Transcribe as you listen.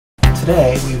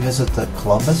Today we visit the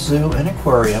Columbus Zoo and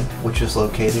Aquarium, which is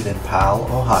located in Powell,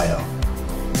 Ohio.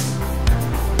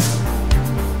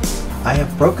 I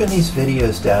have broken these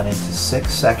videos down into 6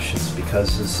 sections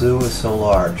because the zoo is so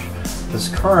large. This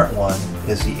current one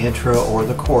is the intro or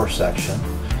the core section.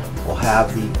 We'll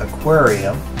have the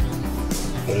Aquarium,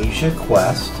 Asia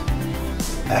Quest,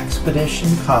 Expedition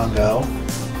Congo,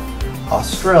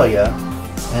 Australia,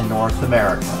 and North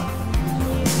America.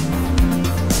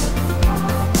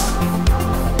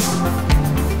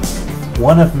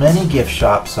 One of many gift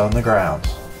shops on the grounds.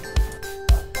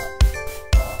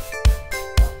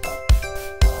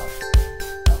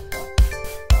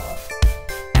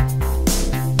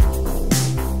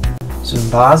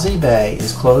 Zumbazi Bay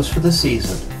is closed for the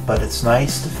season, but it's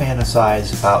nice to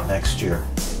fantasize about next year.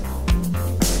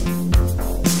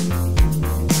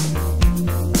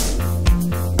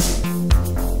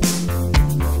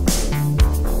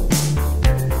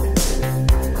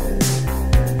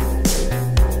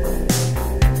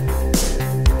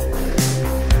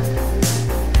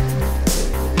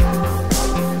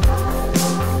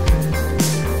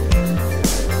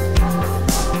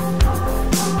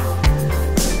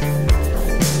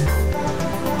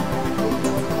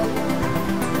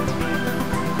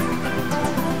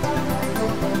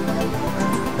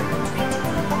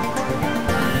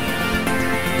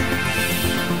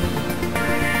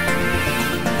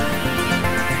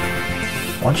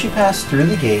 Once you pass through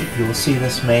the gate, you will see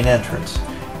this main entrance.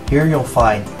 Here you'll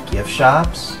find gift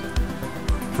shops,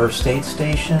 first aid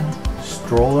station,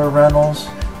 stroller rentals,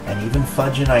 and even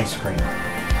fudge and ice cream.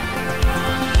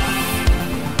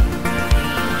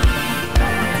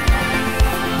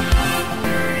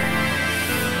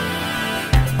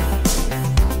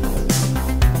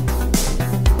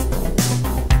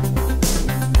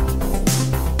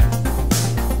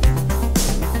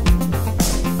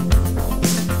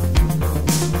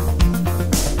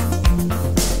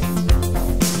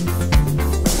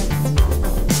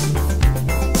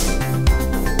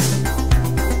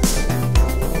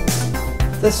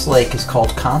 This lake is called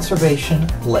Conservation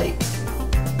Lake.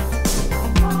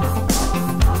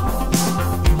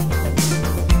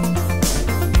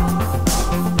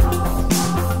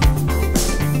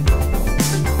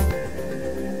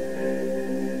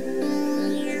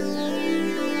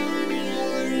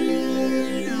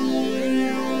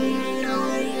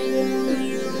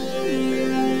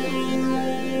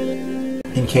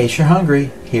 In case you're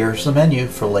hungry, here's the menu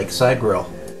for Lakeside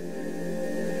Grill.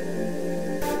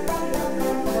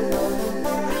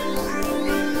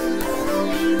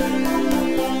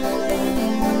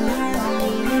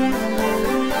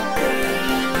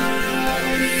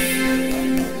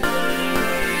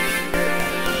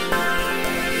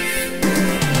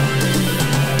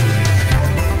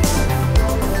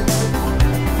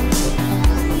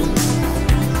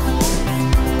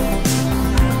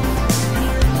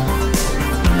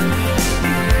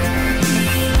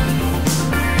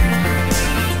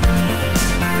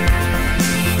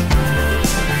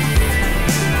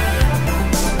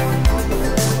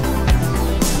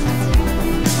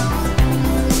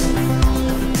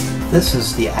 This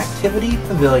is the activity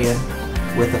pavilion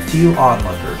with a few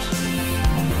onlookers.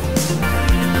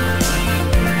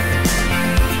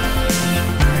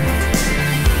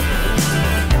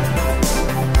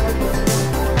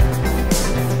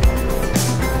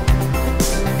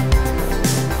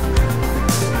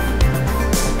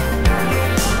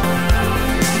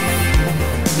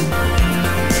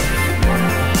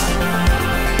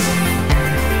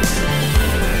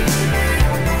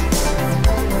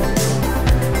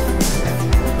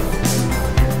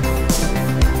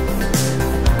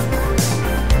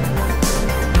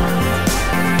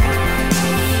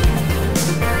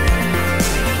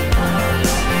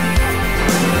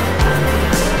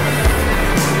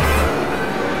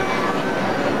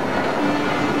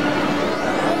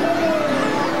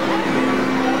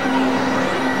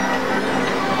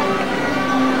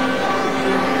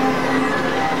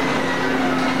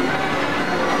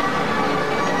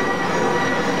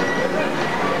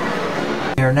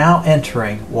 We are now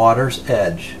entering Water's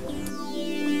Edge.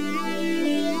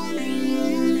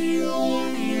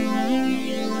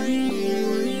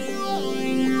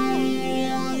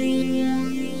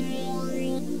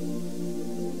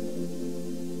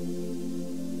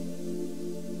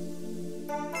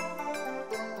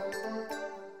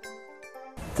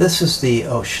 This is the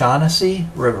O'Shaughnessy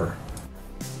River.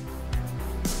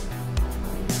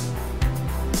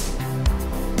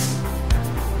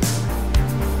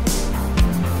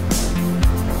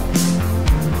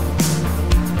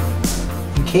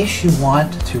 In case you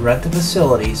want to rent the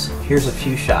facilities, here's a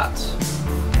few shots.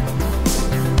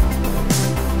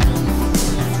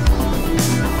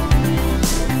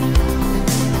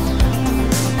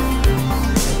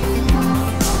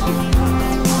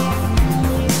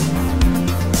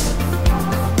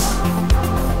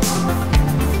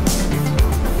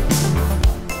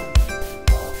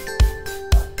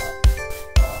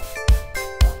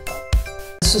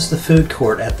 This is the food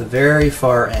court at the very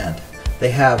far end.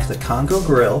 They have the Congo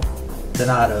Grill,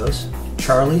 Donato's,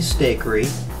 Charlie's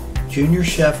Steakery, Junior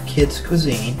Chef Kids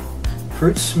Cuisine,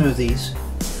 fruit smoothies,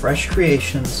 fresh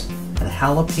creations, and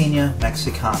jalapeno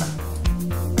Mexicana.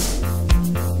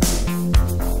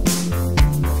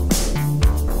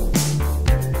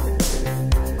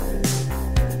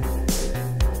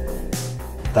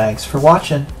 Thanks for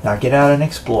watching. Now get out and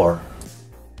explore.